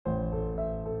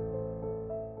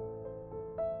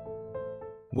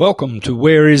Welcome to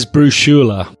Where is Bruce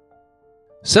Schuler?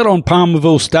 Set on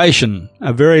Palmerville Station,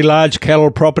 a very large cattle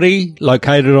property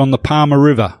located on the Palmer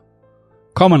River,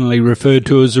 commonly referred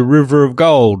to as the River of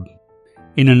Gold,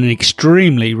 in an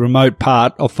extremely remote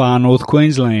part of far north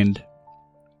Queensland.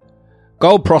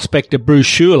 Gold prospector Bruce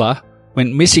Schuler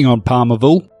went missing on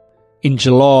Palmerville in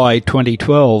July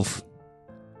 2012.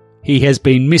 He has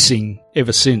been missing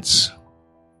ever since.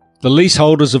 The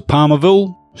leaseholders of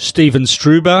Palmerville, Stephen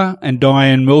Struber and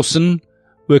Diane Wilson,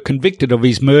 were convicted of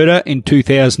his murder in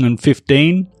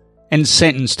 2015 and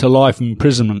sentenced to life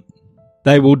imprisonment.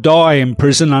 They will die in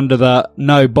prison under the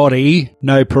no body,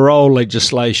 no parole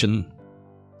legislation.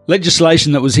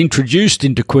 Legislation that was introduced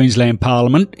into Queensland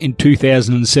Parliament in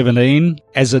 2017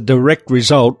 as a direct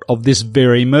result of this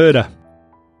very murder.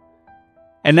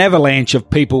 An avalanche of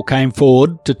people came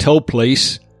forward to tell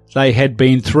police they had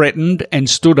been threatened and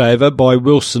stood over by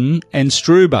Wilson and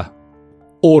Struber,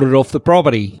 ordered off the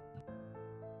property.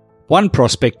 One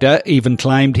prospector even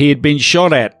claimed he had been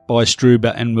shot at by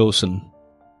Struber and Wilson.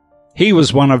 He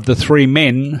was one of the three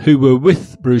men who were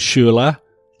with Bruce Schuler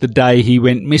the day he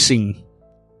went missing.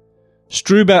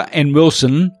 Struber and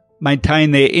Wilson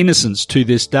maintain their innocence to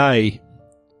this day.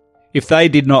 If they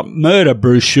did not murder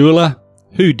Bruce Schuler,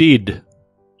 who did?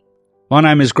 My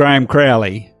name is Graham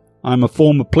Crowley. I'm a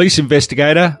former police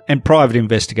investigator and private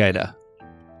investigator.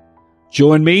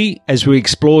 Join me as we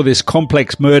explore this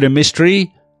complex murder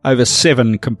mystery over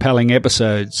 7 compelling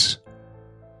episodes.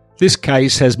 This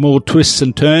case has more twists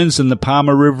and turns than the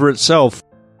Palmer River itself.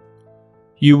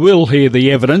 You will hear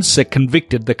the evidence that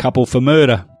convicted the couple for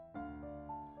murder.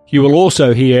 You will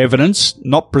also hear evidence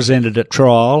not presented at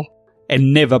trial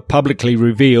and never publicly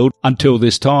revealed until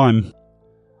this time.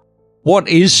 What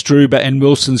is Struber and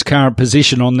Wilson's current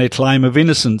position on their claim of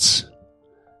innocence?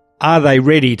 Are they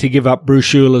ready to give up Bruce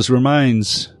Schuler's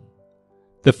remains?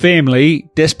 The family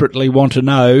desperately want to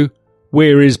know,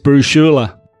 where is Bruce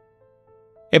Schuler?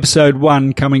 Episode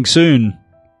 1 coming soon.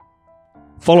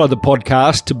 Follow the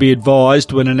podcast to be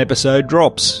advised when an episode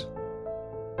drops.